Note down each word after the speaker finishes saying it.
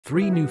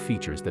3 new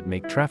features that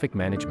make traffic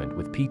management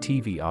with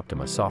PTV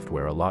Optima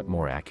software a lot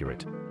more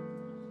accurate.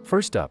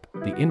 First up,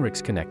 the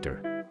Inrix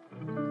Connector.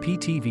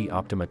 PTV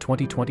Optima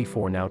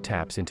 2024 now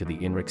taps into the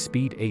Inrix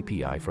Speed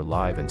API for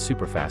live and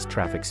superfast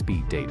traffic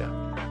speed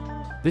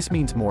data. This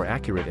means more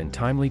accurate and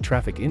timely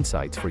traffic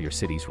insights for your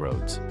city's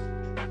roads.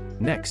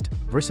 Next,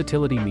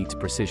 versatility meets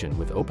precision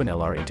with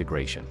OpenLR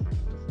integration.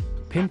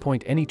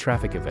 Pinpoint any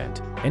traffic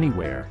event,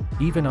 anywhere,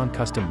 even on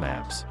custom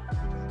maps.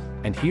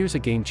 And here's a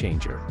game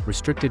changer: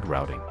 restricted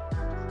routing.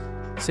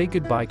 Say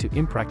goodbye to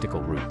impractical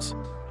routes.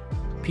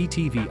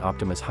 PTV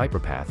Optima's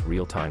Hyperpath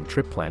real-time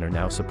trip planner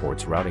now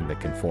supports routing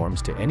that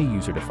conforms to any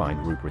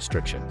user-defined route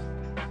restriction.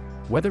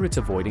 Whether it's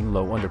avoiding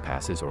low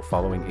underpasses or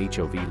following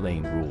HOV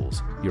lane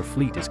rules, your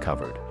fleet is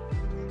covered.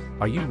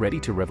 Are you ready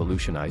to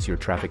revolutionize your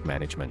traffic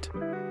management?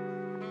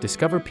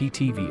 Discover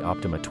PTV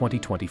Optima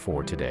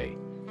 2024 today.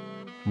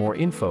 More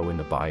info in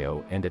the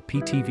bio and at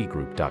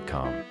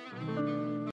ptvgroup.com.